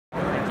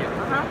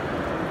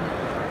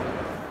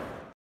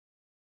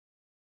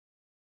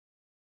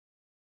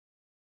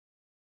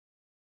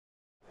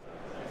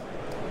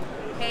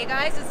Hey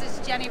guys, this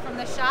is Jenny from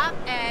the shop,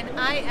 and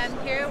I am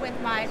here with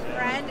my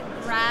friend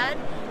Brad,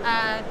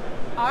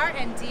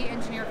 R&D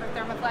engineer for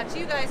Thermaflex.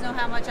 You guys know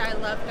how much I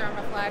love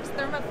Thermaflex.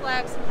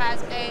 Thermaflex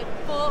has a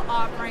full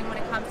offering when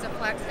it comes to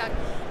flex duct.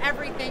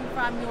 Everything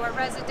from your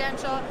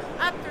residential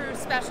up through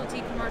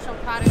specialty commercial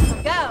products.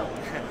 Go!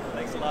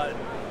 Thanks a lot.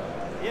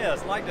 Yeah,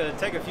 I'd like to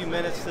take a few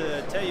minutes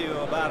to tell you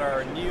about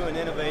our new and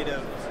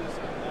innovative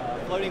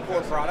floating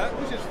core product.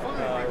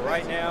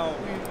 Right now,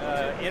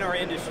 in our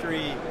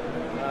industry,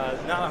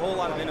 not a whole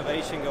lot of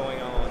innovation going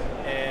on,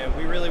 and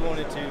we really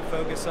wanted to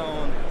focus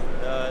on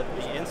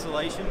the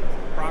insulation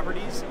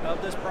properties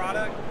of this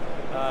product.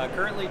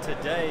 Currently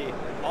today,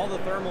 all the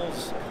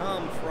thermals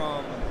come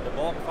from the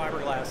bulk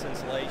fiberglass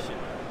insulation.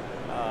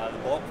 The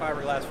bulk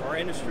fiberglass for our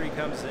industry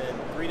comes in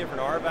 3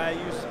 different R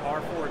values: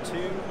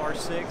 R42,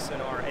 R6,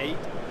 and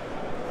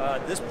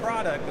R8. This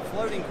product, the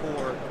floating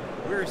core,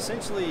 we're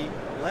essentially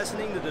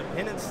lessening the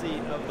dependency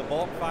of the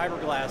bulk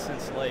fiberglass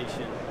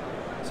insulation.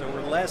 So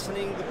we're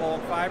lessening the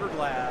bulk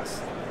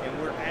fiberglass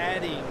and we're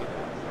adding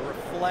a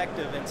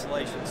reflective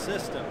insulation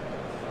system.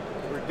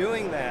 We're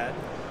doing that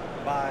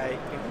by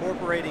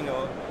incorporating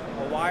a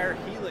wire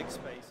Helix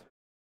spacer,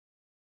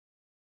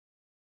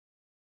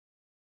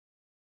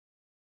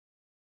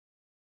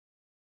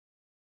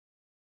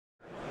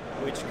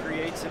 which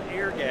creates an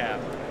air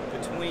gap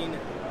between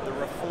the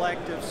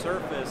reflective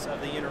surface of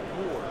the inner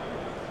core.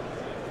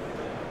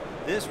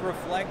 This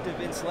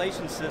reflective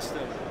insulation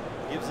system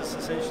gives us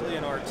essentially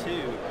an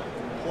R2,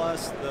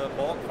 plus the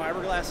bulk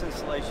fiberglass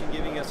insulation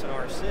giving us an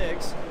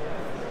R6.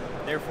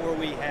 Therefore,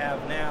 we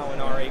have now an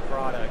R8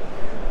 product.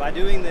 By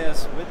doing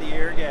this with the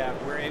air gap,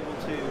 we're able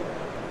to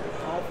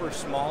offer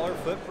smaller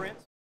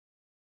footprints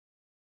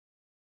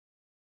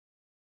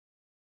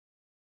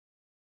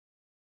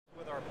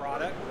with our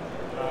product.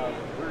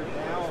 We're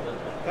now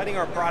cutting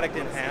our product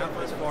in half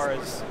as far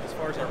as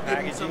our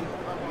packaging. You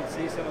can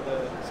see some of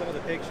the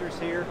pictures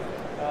here.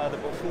 The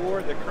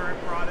before, the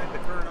current product, the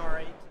current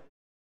R8.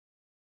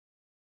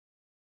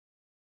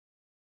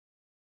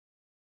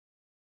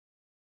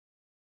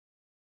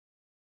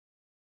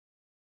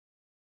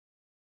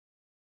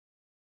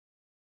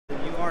 The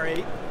new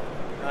R8,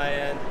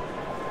 and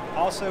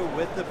also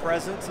with the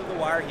presence of the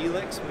wire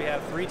Helix, we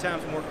have 3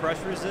 times more crush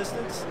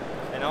resistance,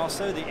 and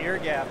also the air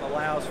gap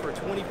allows for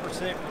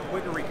 20%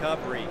 quicker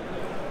recovery,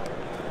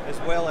 as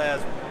well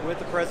as with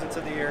the presence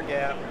of the air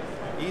gap,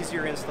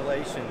 easier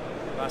installation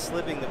by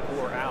slipping the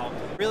core out.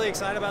 Really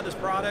excited about this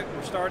product.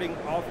 We're starting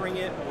offering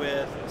it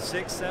with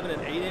 6, 7,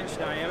 and 8 inch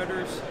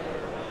diameters,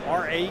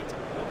 R8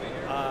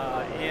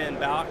 in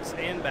box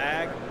and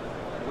bag.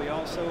 We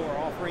also are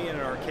offering it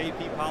in our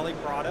KP Poly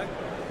product,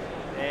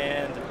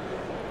 and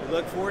we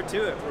look forward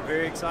to it. We're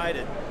very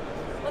excited.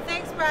 Well,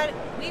 thanks, Brad.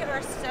 We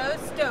are so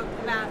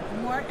stoked about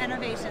more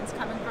innovations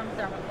coming from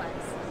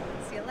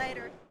Thermaflex. See you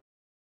later.